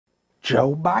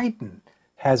Joe Biden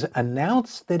has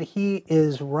announced that he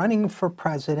is running for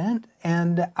president,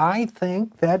 and I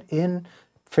think that in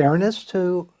fairness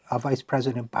to Vice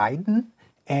President Biden,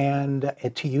 and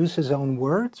to use his own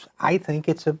words, I think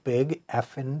it's a big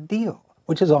effing deal,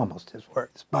 which is almost his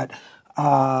words. But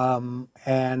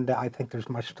and I think there's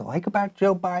much to like about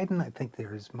Joe Biden. I think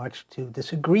there's much to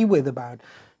disagree with about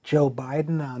Joe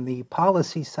Biden on the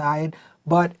policy side.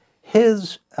 But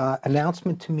his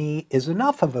announcement to me is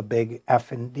enough of a big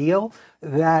effing deal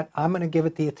that I'm going to give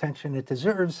it the attention it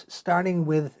deserves, starting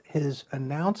with his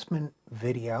announcement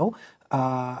video,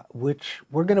 which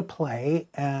we're going to play,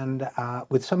 and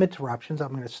with some interruptions. I'm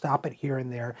going to stop it here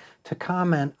and there to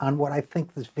comment on what I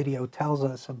think this video tells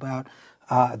us about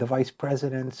the vice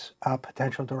president's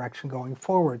potential direction going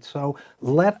forward. So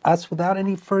let us, without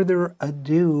any further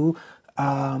ado,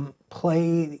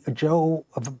 play Joe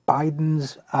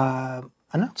Biden's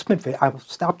announcement video. I'll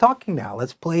stop talking now.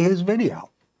 Let's play his video.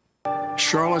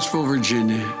 Charlottesville,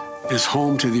 Virginia is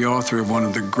home to the author of one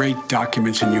of the great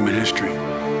documents in human history.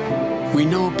 We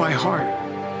know it by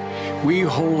heart. We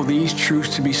hold these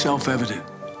truths to be self-evident,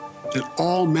 that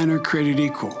all men are created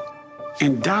equal,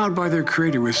 endowed by their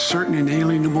Creator with certain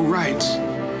inalienable rights.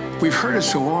 We've heard it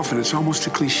so often, it's almost a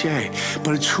cliche,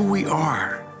 but it's who we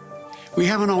are. We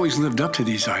haven't always lived up to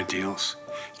these ideals.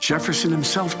 Jefferson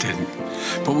himself didn't,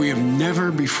 but we have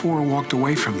never before walked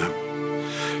away from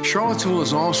them. Charlottesville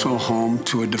is also home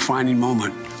to a defining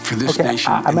moment for this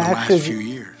nation in the last few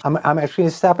years. I'm actually going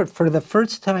to stop it for the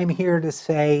first time here to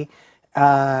say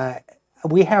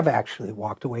we have actually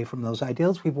walked away from those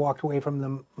ideals. We've walked away from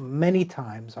them many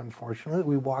times, unfortunately.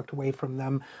 We walked away from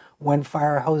them when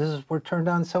fire hoses were turned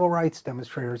on civil rights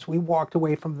demonstrators. We walked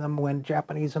away from them when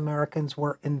Japanese Americans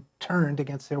were interned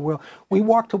against their will. We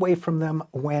walked away from them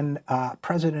when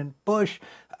President Bush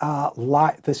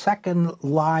the second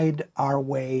lied our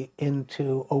way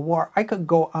into a war. I could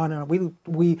go on and on.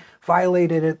 We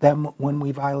violated them when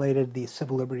we violated the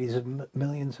civil liberties of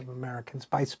millions of Americans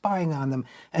by spying on them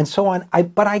and so on.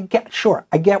 But I get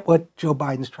what Joe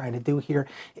Biden's trying to do here.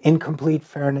 In complete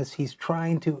fairness, he's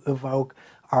trying to evoke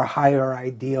our higher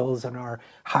ideals and our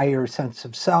higher sense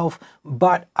of self.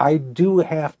 But I do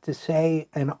have to say,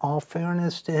 in all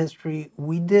fairness to history,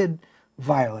 we did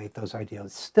violate those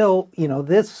ideals. Still, you know,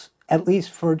 this, at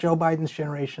least for Joe Biden's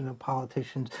generation of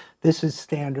politicians, this is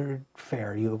standard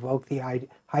fare. You evoke the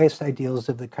highest ideals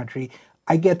of the country.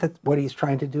 I get that what he's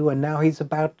trying to do, and now he's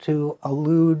about to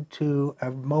allude to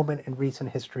a moment in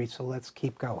recent history, so let's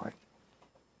keep going.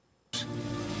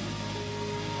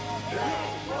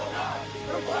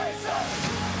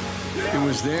 It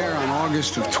was there on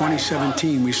August of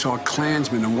 2017 we saw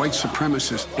Klansmen and white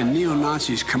supremacists and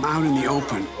neo-Nazis come out in the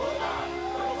open.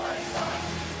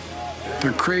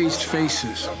 Their crazed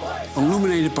faces,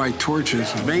 illuminated by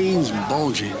torches, veins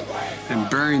bulging and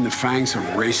bearing the fangs of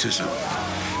racism,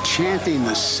 chanting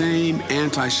the same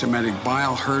anti-Semitic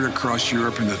bile heard across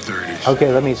Europe in the 30s.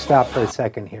 Okay, let me stop for a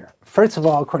second here. First of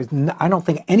all, of course, I don't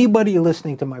think anybody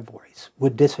listening to my voice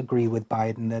would disagree with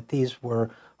Biden that these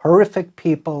were horrific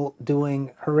people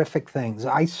doing horrific things.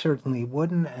 I certainly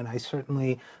wouldn't, and I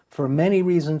certainly, for many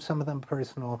reasons, some of them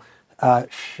personal,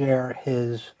 share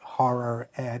his horror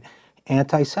at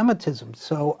anti-Semitism.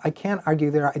 So I can't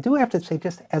argue there. I do have to say,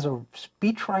 just as a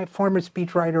former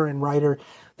speechwriter and writer,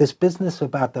 this business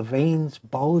about the veins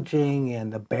bulging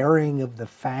and the bearing of the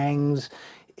fangs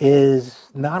is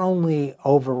not only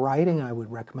overriding. I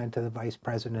would recommend to the vice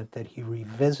president that he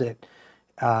revisit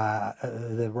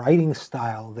the writing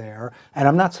style there. And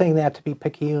I'm not saying that to be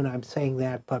picayune. I'm saying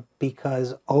that but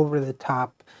because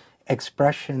over-the-top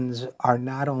expressions are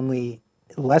not only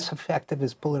less effective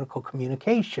as political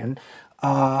communication,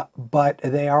 but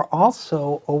they are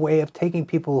also a way of taking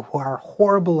people who are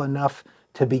horrible enough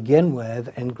to begin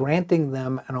with and granting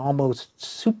them an almost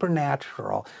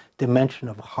supernatural dimension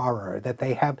of horror that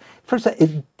they have. First,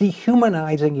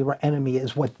 dehumanizing your enemy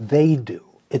is what they do.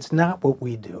 It's not what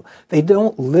we do. They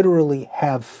don't literally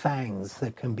have fangs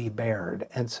that can be bared.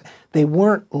 And they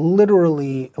weren't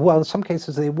literally, well, in some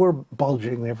cases they were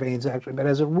bulging their veins actually, but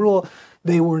as a rule,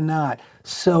 they were not.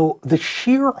 So the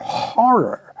sheer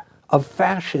horror of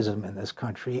fascism in this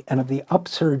country and of the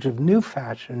upsurge of new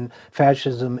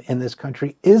fascism in this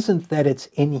country isn't that it's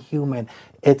inhuman,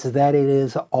 it's that it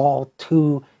is all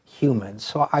too human.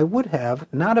 So I would have,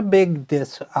 not a big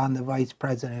diss on the vice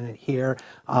president here,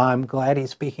 I'm glad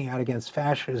he's speaking out against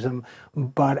fascism,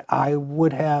 but I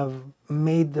would have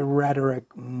made the rhetoric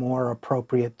more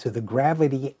appropriate to the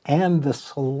gravity and the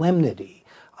solemnity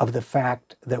of the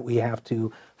fact that we have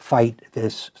to fight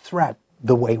this threat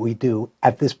the way we do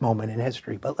at this moment in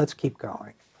history. But let's keep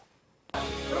going.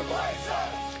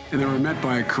 and they were met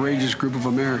by a courageous group of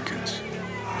Americans.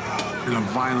 And a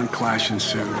violent clash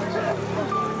ensued.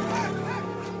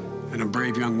 And a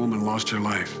brave young woman lost her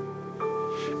life.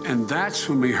 And that's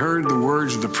when we heard the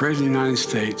words of the President of the United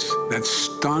States that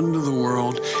stunned the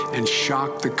world and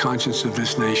shocked the conscience of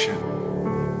this nation.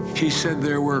 He said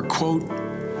there were, quote,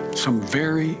 some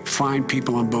very fine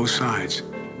people on both sides.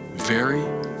 Very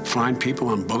fine people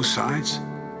on both sides?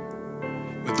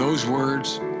 With those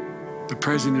words, the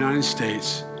President of the United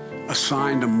States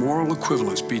assigned a moral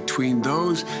equivalence between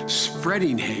those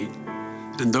spreading hate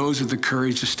and those with the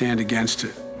courage to stand against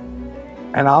it.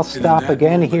 And I'll stop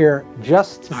again here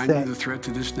just to I say, knew the threat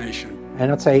to this nation.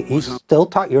 and I'll say, you're still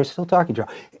talking, Joe.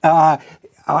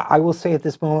 I will say at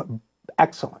this moment,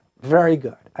 excellent, very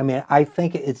good. I mean, I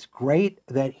think it's great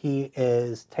that he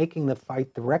is taking the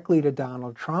fight directly to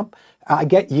Donald Trump.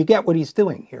 You get what he's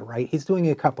doing here, right? He's doing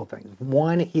a couple things.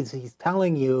 One, he's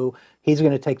telling you he's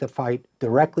going to take the fight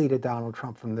directly to Donald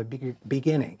Trump from the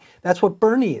beginning. That's what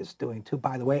Bernie is doing too,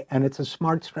 by the way, and it's a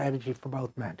smart strategy for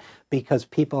both men because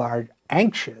people are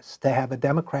anxious to have a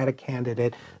Democratic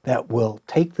candidate that will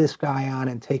take this guy on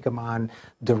and take him on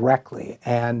directly.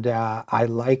 And I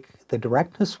like the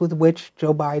directness with which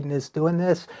Joe Biden is doing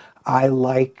this. I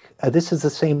like, this is the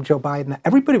same Joe Biden.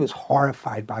 Everybody was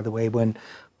horrified, by the way, when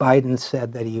Biden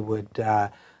said that he would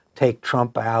take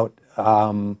Trump out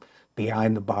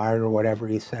behind the bar or whatever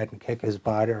he said and kick his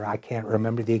butt, or I can't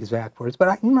remember the exact words, but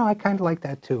I kind of like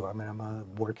that too. I mean, I'm a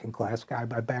working class guy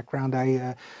by background.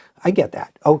 I get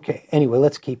that. Okay, anyway,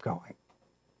 let's keep going.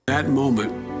 That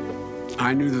moment,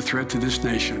 I knew the threat to this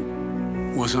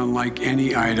nation was unlike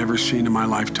any I had ever seen in my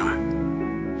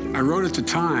lifetime. I wrote at the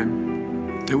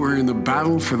time that we're in the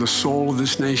battle for the soul of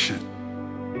this nation.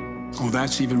 Well,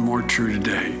 that's even more true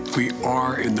today. We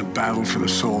are in the battle for the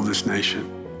soul of this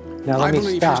nation. Now, I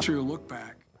believe history will look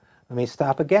back. Let me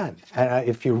stop again.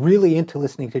 If you're really into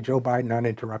listening to Joe Biden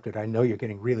uninterrupted, I know you're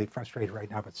getting really frustrated right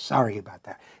now, but sorry about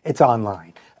that. It's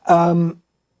online.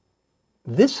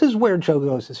 This is where Joe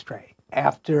goes astray,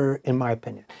 in my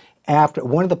opinion, after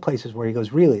one of the places where he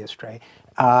goes really astray,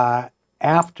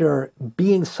 after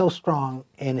being so strong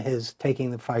in his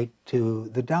taking the fight to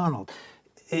the Donald.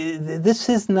 This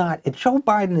is not, Joe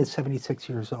Biden is 76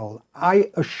 years old.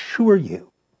 I assure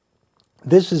you,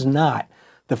 this is not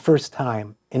the first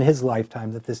time in his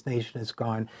lifetime that this nation has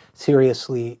gone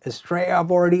seriously astray. I've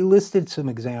already listed some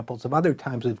examples of other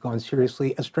times we've gone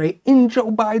seriously astray in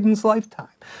Joe Biden's lifetime.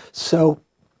 So,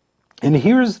 and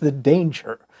here's the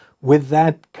danger with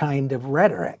that kind of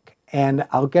rhetoric. And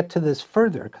I'll get to this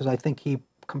further because I think he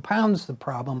compounds the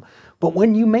problem. But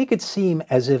when you make it seem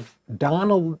as if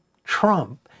Donald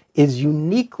Trump is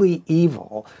uniquely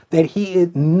evil, that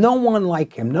no one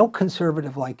like him, no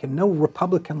conservative like him, no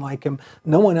Republican like him,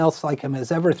 no one else like him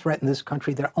has ever threatened this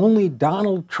country, that only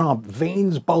Donald Trump,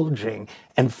 veins bulging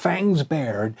and fangs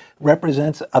bared,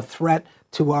 represents a threat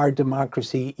to our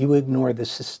democracy. You ignore the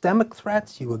systemic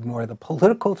threats, you ignore the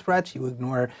political threats, you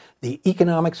ignore the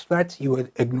economic threats, you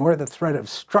would ignore the threat of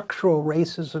structural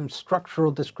racism,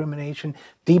 structural discrimination,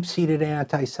 deep-seated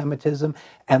anti-Semitism,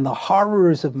 and the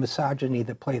horrors of misogyny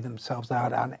that play themselves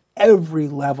out on every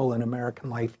level in American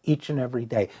life each and every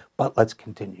day. But let's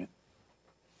continue.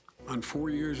 On 4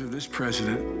 years of this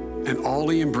president and all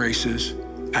he embraces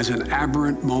as an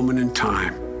aberrant moment in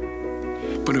time.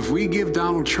 But if we give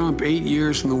Donald Trump 8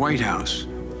 years in the White House,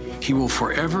 he will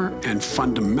forever and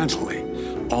fundamentally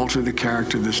alter the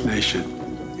character of this nation,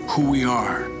 who we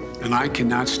are. And I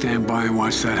cannot stand by and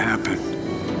watch that happen.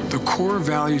 The core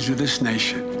values of this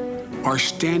nation, our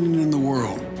standing in the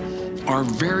world, our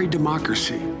very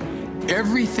democracy,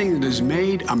 everything that has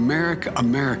made America,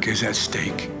 America is at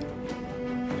stake.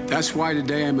 That's why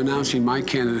today I'm announcing my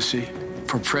candidacy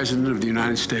for President of the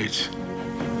United States.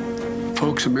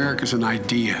 Folks, America's an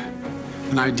idea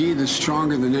that's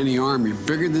stronger than any army,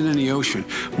 bigger than any ocean,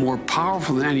 more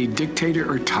powerful than any dictator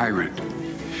or tyrant.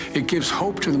 It gives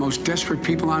hope to the most desperate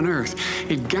people on earth.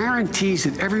 It guarantees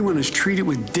that everyone is treated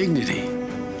with dignity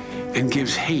and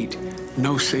gives hate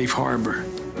no safe harbor.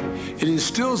 It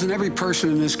instills in every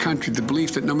person in this country the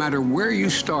belief that no matter where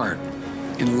you start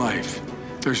in life,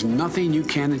 there's nothing you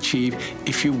can't achieve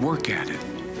if you work at it.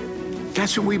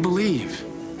 That's what we believe.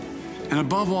 And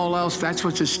above all else, that's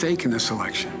what's at stake in this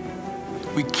election.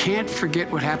 We can't forget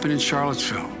what happened in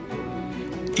Charlottesville.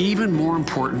 Even more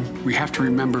important, we have to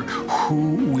remember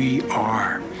who we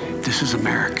are. This is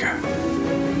America.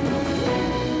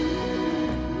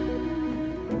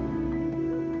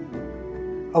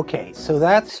 Okay, so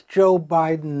that's Joe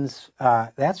Biden's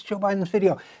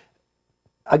video.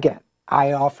 Again,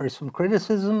 I offer some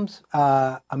criticisms.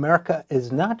 America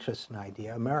is not just an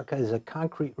idea. America is a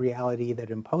concrete reality that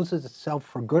imposes itself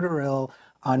for good or ill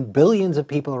on billions of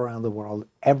people around the world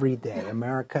every day.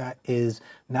 America is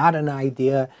not an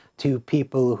idea to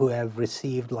people who have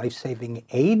received life-saving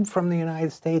aid from the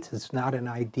United States. It's not an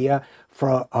idea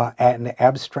for an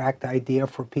abstract idea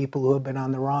for people who have been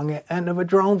on the wrong end of a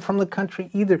drone from the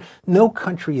country either. No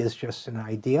country is just an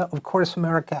idea. Of course,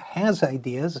 America has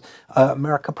ideas.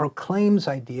 America proclaims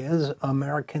ideas.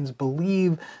 Americans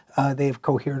believe they've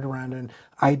cohered around an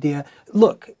idea.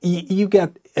 Look, you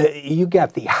get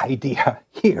the idea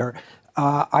here.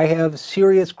 I have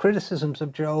serious criticisms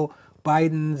of Joe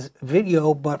Biden's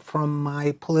video, but from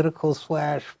my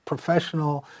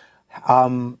political/professional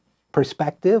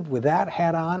perspective, with that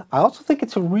hat on, I also think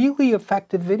it's a really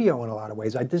effective video in a lot of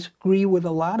ways. I disagree with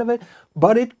a lot of it,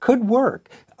 but it could work.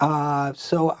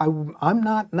 So I'm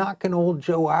not knocking old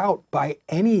Joe out by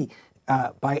any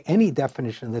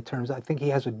definition of the terms. I think he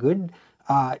has a good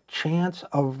chance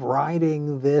of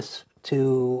riding this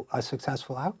to a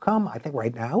successful outcome. I think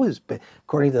right now,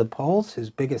 according to the polls,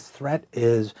 his biggest threat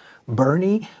is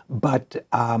Bernie, but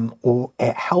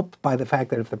helped by the fact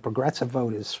that if the progressive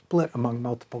vote is split among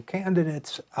multiple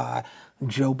candidates,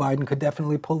 Joe Biden could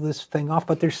definitely pull this thing off.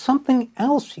 But there's something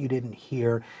else you didn't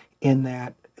hear in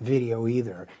that video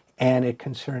either, and it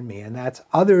concerned me, and that's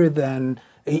other than,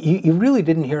 you really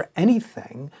didn't hear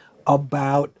anything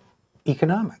about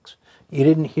economics. You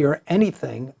didn't hear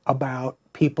anything about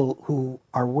people who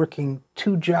are working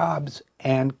 2 jobs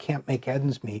and can't make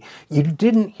ends meet. You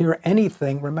didn't hear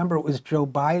anything. Remember, it was Joe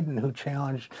Biden who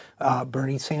challenged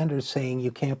Bernie Sanders, saying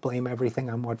you can't blame everything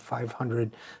on what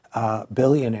 500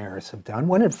 billionaires have done,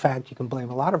 when in fact you can blame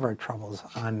a lot of our troubles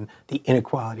on the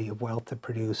inequality of wealth that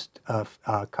produced a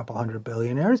couple hundred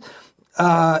billionaires.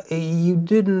 You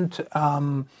didn't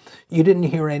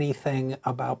hear anything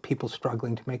about people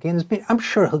struggling to make ends meet. I'm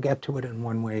sure he'll get to it in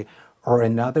one way or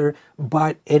another,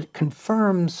 but it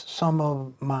confirms some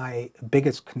of my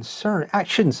biggest concern. I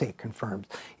shouldn't say it confirms.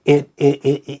 It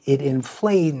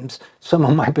inflames some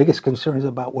of my biggest concerns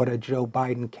about what a Joe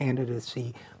Biden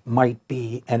candidacy might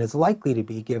be and is likely to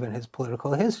be given his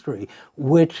political history,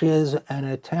 which is an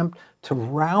attempt to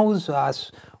rouse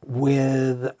us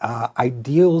with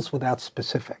ideals without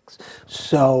specifics.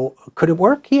 So could it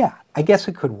work? Yeah, I guess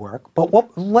it could work. But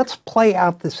let's play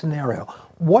out the scenario.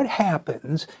 What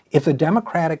happens if a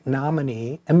Democratic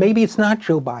nominee, and maybe it's not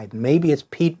Joe Biden, maybe it's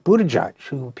Pete Buttigieg,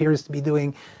 who appears to be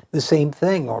doing the same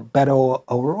thing, or Beto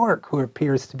O'Rourke, who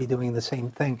appears to be doing the same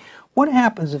thing. What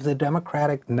happens if the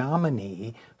Democratic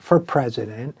nominee for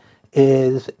president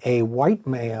is a white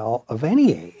male of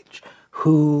any age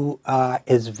who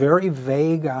is very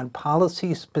vague on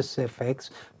policy specifics,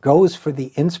 goes for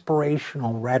the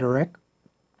inspirational rhetoric,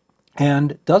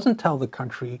 and doesn't tell the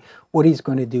country what he's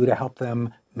going to do to help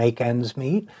them make ends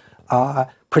meet,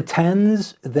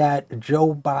 pretends that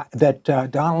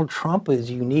Donald Trump is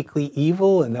uniquely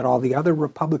evil and that all the other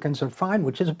Republicans are fine,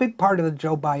 which is a big part of the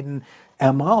Joe Biden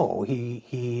MO.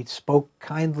 He spoke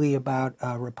kindly about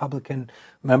a Republican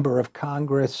member of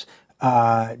Congress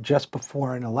just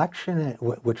before an election,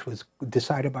 which was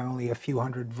decided by only a few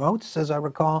hundred votes, as I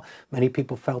recall. Many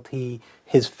people felt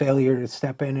his failure to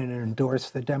step in and endorse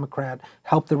the Democrat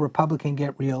helped the Republican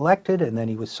get reelected, and then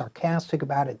he was sarcastic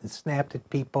about it and snapped at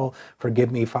people,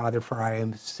 "Forgive me, Father, for I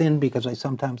have sinned, because I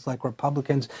sometimes like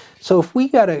Republicans." So if we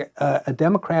got a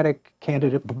Democratic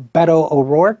candidate, Beto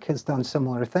O'Rourke has done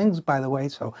similar things, by the way,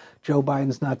 so Joe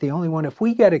Biden's not the only one. If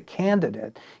we get a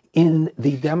candidate in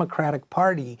the Democratic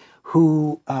Party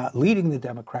who, leading the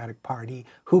Democratic Party,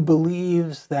 who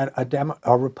believes that a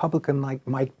Republican like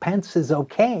Mike Pence is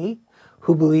okay,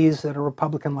 who believes that a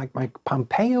Republican like Mike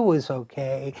Pompeo is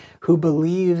okay, who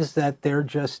believes that they're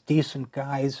just decent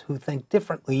guys who think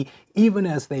differently, even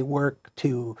as they work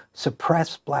to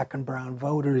suppress black and brown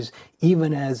voters,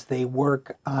 even as they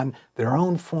work on their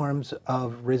own forms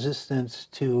of resistance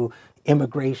to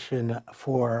immigration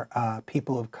for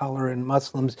people of color and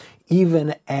Muslims,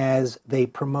 even as they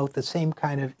promote the same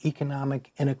kind of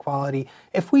economic inequality.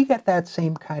 If we get that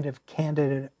same kind of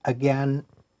candidate again,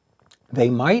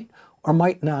 they might or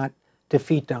might not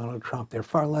defeat Donald Trump. They're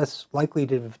far less likely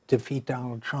to defeat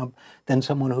Donald Trump than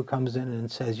someone who comes in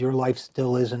and says, your life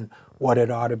still isn't what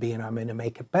it ought to be and I'm going to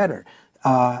make it better.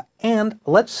 And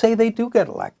let's say they do get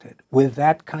elected with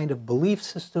that kind of belief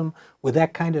system, with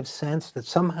that kind of sense that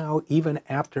somehow, even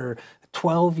after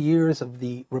 12 years of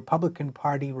the Republican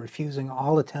Party refusing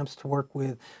all attempts to work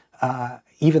with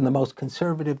even the most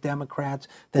conservative Democrats,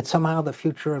 that somehow the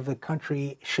future of the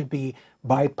country should be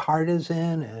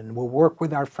bipartisan and we'll work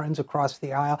with our friends across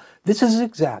the aisle. This is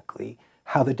exactly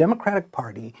how the Democratic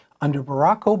Party under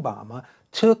Barack Obama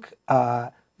took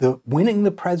winning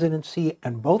the presidency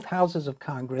and both houses of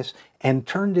Congress and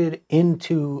turned it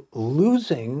into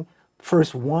losing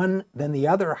first one, then the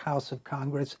other House of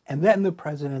Congress, and then the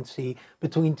presidency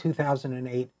between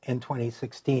 2008 and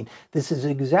 2016. This is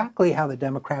exactly how the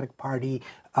Democratic Party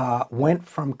went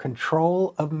from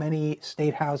control of many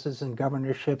state houses and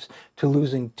governorships to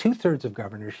losing 2/3 of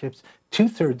governorships,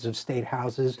 2/3 of state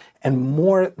houses, and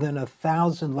more than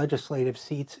 1,000 legislative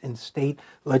seats in state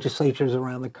legislatures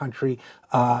around the country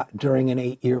during an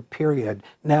 8-year period.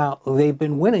 Now, they've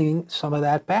been winning some of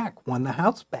that back, won the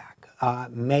House back.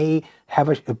 May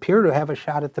appear to have a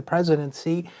shot at the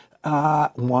presidency,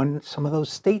 won some of those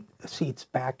state seats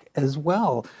back as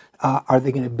well. Are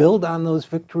they going to build on those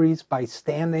victories by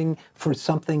standing for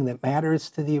something that matters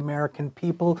to the American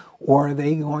people, or are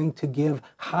they going to give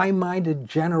high-minded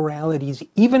generalities,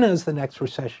 even as the next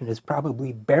recession is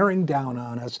probably bearing down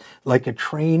on us like a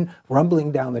train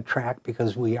rumbling down the track,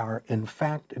 because we are in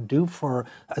fact due for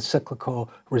a cyclical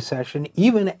recession,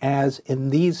 even as in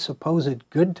these supposed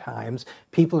good times,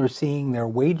 people are seeing their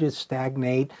wages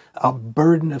stagnate, a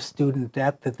burden of student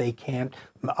debt that they can't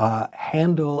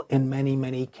handle in many,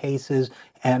 many cases,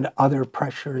 and other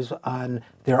pressures on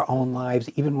their own lives,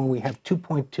 even when we have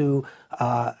 2.2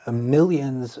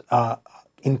 millions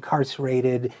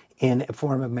incarcerated in a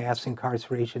form of mass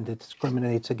incarceration that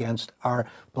discriminates against our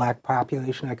black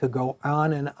population. I could go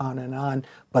on and on and on,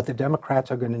 but the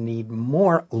Democrats are going to need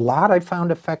more. A lot I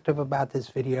found effective about this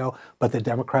video, but the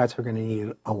Democrats are going to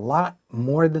need a lot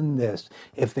more than this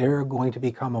if they're going to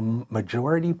become a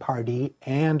majority party,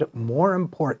 and more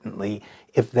importantly,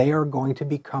 if they are going to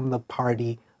become the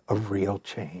party of real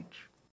change.